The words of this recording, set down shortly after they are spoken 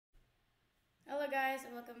Hello guys,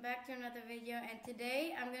 and welcome back to another video, and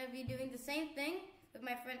today I'm going to be doing the same thing with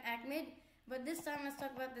my friend Ahmed, but this time let's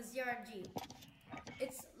talk about the ZRG.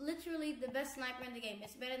 It's literally the best sniper in the game.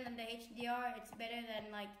 It's better than the HDR, it's better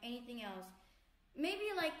than like anything else.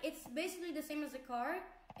 Maybe like it's basically the same as the car.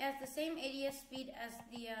 It has the same ADS speed as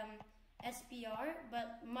the SPR,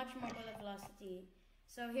 but much more bullet velocity.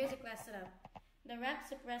 So here's the class setup. The rack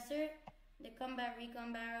suppressor, the combat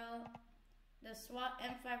recon barrel, the SWAT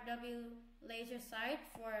M5W laser sight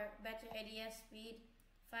for better ADS speed,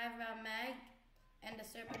 5-round mag, and the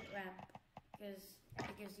Serpent wrap because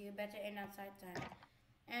it gives you better in and outside time.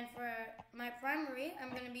 And for my primary, I'm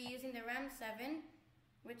going to be using the Ram 7,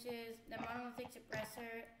 which is the monolithic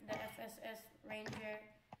suppressor, the FSS Ranger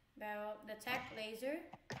barrel, the TAC laser,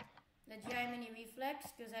 the GI Mini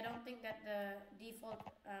reflex, because I don't think that the default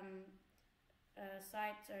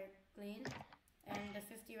sights are clean, and the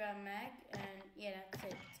 50-round mag, and yeah, that's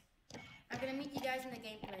it. I'm gonna meet you guys in the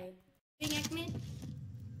gameplay. Being Ahmed,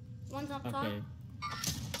 one's up top.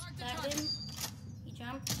 Tagged him. He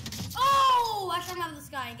jumped. Oh! I shot him out of the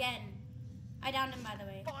sky again. I downed him, by the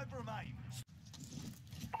way. 5 remains.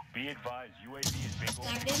 Be advised, UAV is being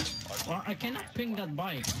Tagged him. Well, I cannot ping that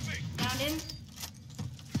bike. Downed him.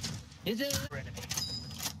 Is it?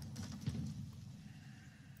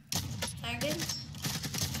 Tagged him.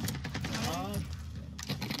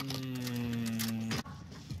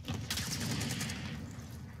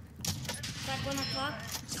 Tag one on top.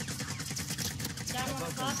 Down one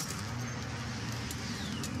on top.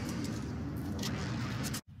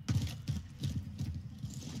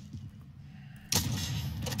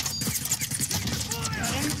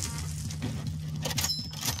 Got him.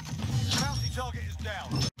 Bounty target is down.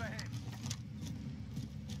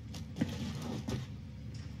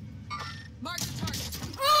 Mark the target.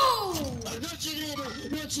 Oh!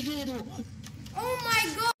 No segredo. Oh my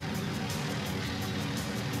god!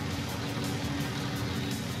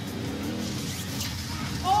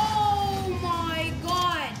 Oh my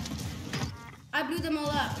god! I blew them all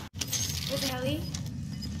up. Where's the heli?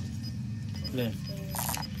 There.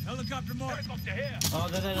 Helicopter mark. Helicopter here. Oh,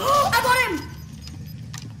 there. Oh, I got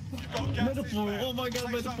him! Metaphor. Oh my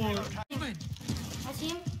god, metaphor. Moving. I see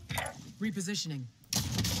him. Repositioning.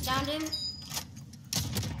 Downed him.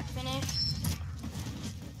 Finish.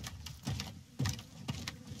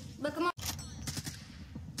 But come on.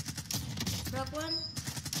 Broke one.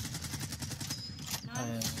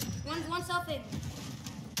 Nice. One selfing.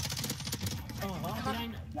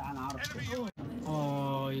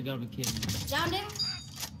 Oh, you gotta be kidding me. Downed him.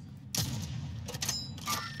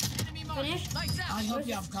 Enemy mark. Finish. Lights out. I hope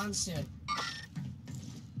you have consent.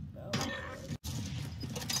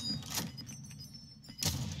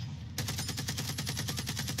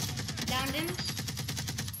 Downed him.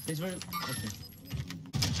 It's very okay.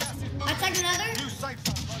 I tagged another. New safe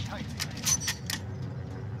zone located.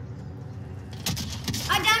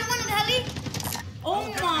 I downed one in the heli. Oh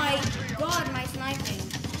my god, my sniping.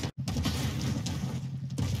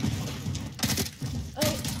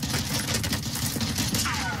 Oh.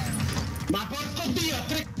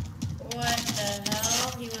 What the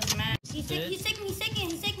hell? He was mad. He's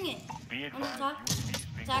taking it. Be On the advised, top. UAV is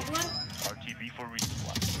being Tagged one. RTB for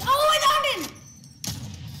resupply. Oh, I downed him.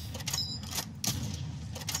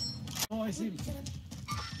 Oh, I see him.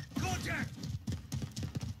 Contact!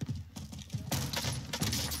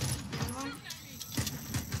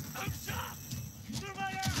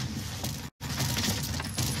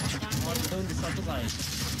 Doon sa to guys.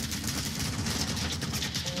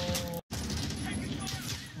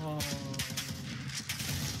 Oh.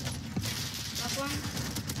 Up one.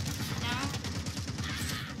 Down.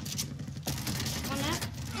 One left.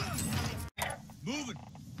 Moving.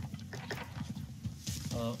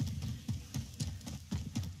 Oh.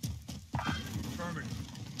 Affirmative.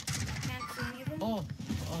 Can't see anything. Oh.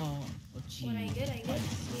 Oh. Oh, geez. What, are you good? Are you good?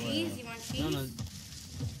 Cheese? You want cheese?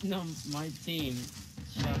 No, my team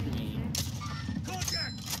shot me.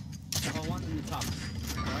 Contact! Oh, one in the top.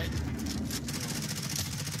 Alright?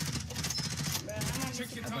 Bro, I'm on Check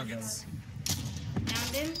this. your targets.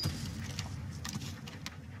 Downed him.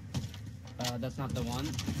 That's not the one.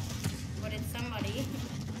 But it's somebody.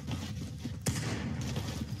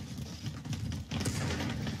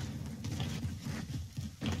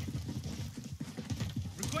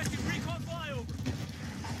 Requesting recon flyover.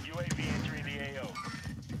 UAV entering the AO.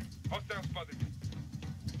 Hostile spotted.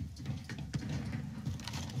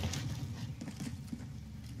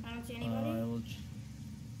 I don't see anybody. will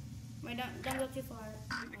Wait, don't go too far.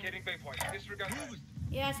 Indicating waypoint. Disregard.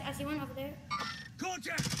 Yeah, I see one over there.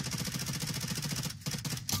 Contact!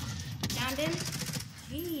 Downed him.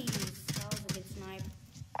 Jeez, that was a good snipe.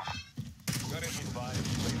 Got it.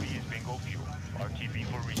 Tango fuel. RTB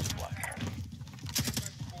for resupply.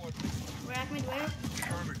 Where, Ahmed, where?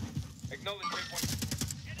 Affirmative. Acknowledge checkpoint.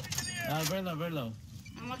 Very low, very low.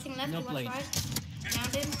 I'm watching left, No you watch plate. right.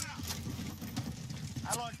 Found him.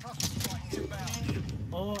 Allied cluster strike inbound.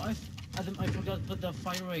 Oh, I forgot to put the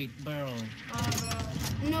fire rate barrel. Oh,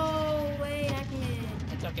 bro. No way, Ahmed.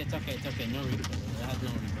 It's okay, it's okay, it's okay. No recoil. It has no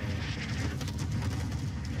recoil.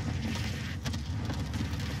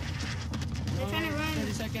 They're trying to run.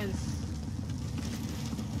 30 seconds.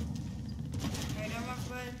 Alright, don't run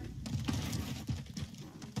for it.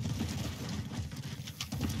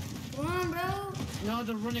 Come on, bro. No,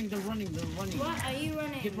 they're running, they're running, they're running. What are you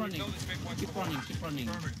running? Keep running. Keep running, keep running.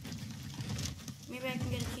 Maybe I can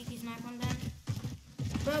get a cheeky snipe on them.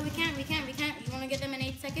 Bro, we can't. You wanna get them in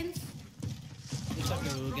 8 seconds? It's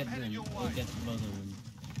okay, we'll get them. We'll get both of them.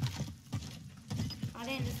 Are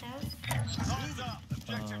they in this house? Hold up.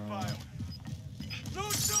 Objective failed.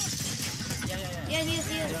 Yeah, yeah, yeah. Yeah, he is.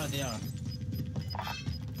 They are.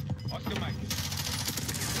 Oscar Mike.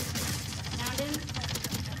 Found him.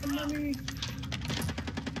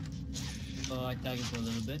 Oh, I tagged him for a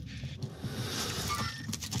little bit.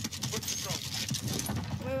 Foot control.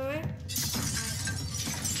 Wait.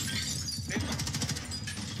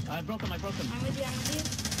 I broke him. I'm with you.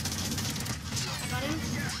 I got him.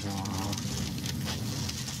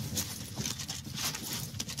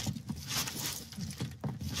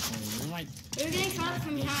 Oh, right. We were getting shot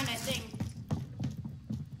from behind, I think.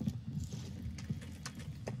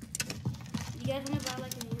 You guys wanna buy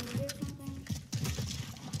like a movie or something?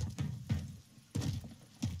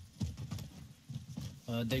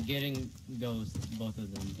 They're getting ghosts, both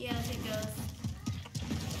of them. Yeah, let's get ghosts.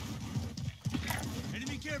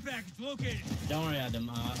 Enemy care package located. Don't worry, Adam.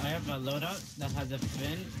 I have a loadout that has a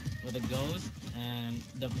fin with a ghost and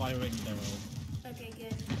the fire rate barrel. Okay,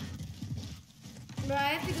 good. Bro, I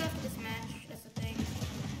have to go after this match. That's the thing.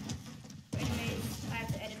 But anyways, I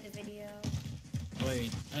have to edit the video.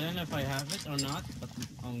 Wait, I don't know if I have it or not, but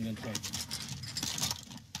I'm gonna check.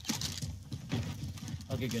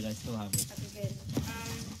 Okay, good. I still have it. Okay, good.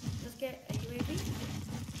 Let's get a UAV.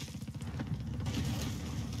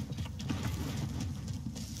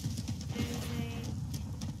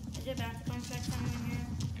 Is there a bounty contract somewhere here?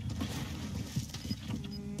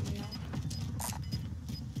 No.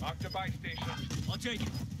 Mark the buy station. I'll take it.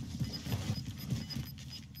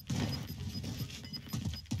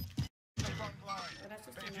 Oh, that's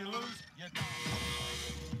just If a you no. lose, you're done.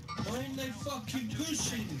 Why ain't they fucking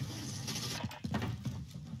pushing?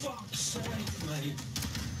 Fuck's sake, mate.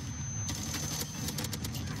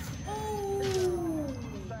 Oh!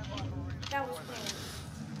 That was close.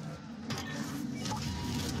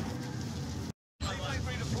 Teammate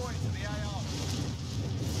redeployed to the AR.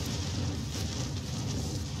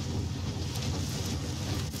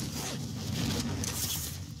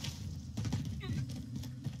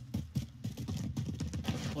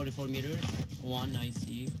 $44 meters. One, I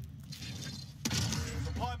see.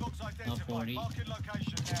 Supply box identified. 40. Marking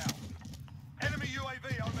location now. Enemy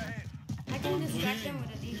UAV overhead. I can distract them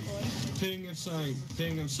with a decoy. Ping of sign,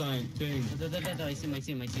 ping. I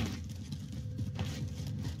see him.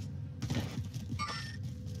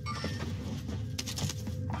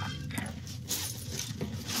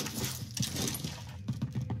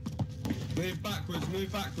 Move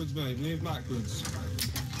backwards, mate, move backwards.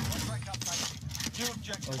 Contract updated. New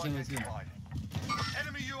objective I see him. identified.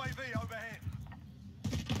 Enemy UAV overhead.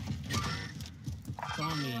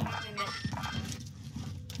 Tommy.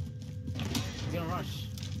 You're gonna rush.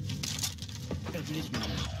 You're gonna finish me.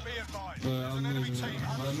 Be advised. There's I'm an enemy moving. team. I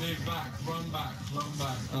move back, run back.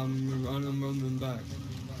 I'm running back.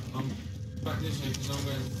 I'm back this way because I'm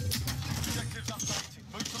going. Objectives updated.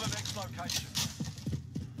 Move to the next location.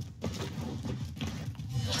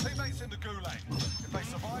 Your teammates in the gulag. If they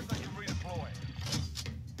survive, they can redeploy.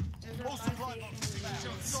 There's a All fire supply station boxes over found.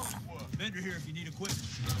 here. Solid work. Vendor here if you need equipment.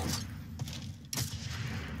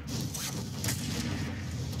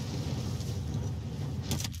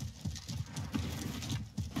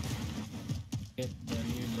 Get the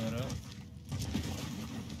new loadout.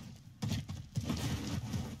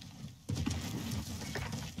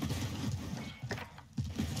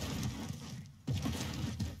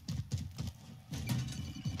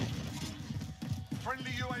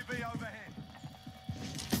 Friendly UAV overhead.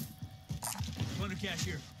 Under cash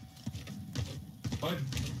here. Car.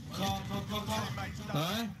 Teammates done.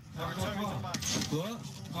 Huh? Returning to base. What?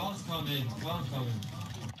 Car's coming.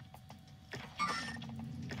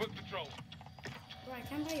 Foot patrol. Bro, I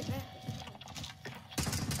can't buy you back.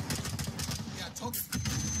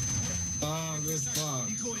 Ah, good fuck.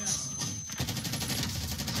 Decoy out.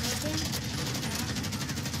 Open.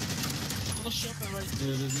 shop right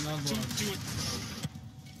Yeah, there's another one.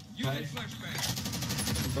 You Hey. need flashbang.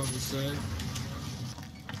 I'm probably safe.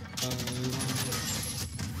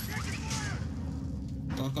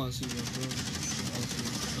 I can't see your bro.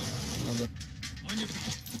 On your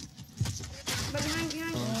feet. But behind.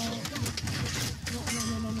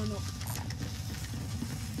 No.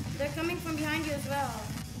 They're coming from behind you as well.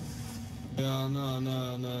 Yeah, no,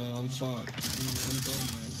 I'm fucked. I'm done,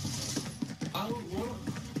 man.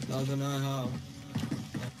 I don't know how.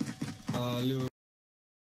 Little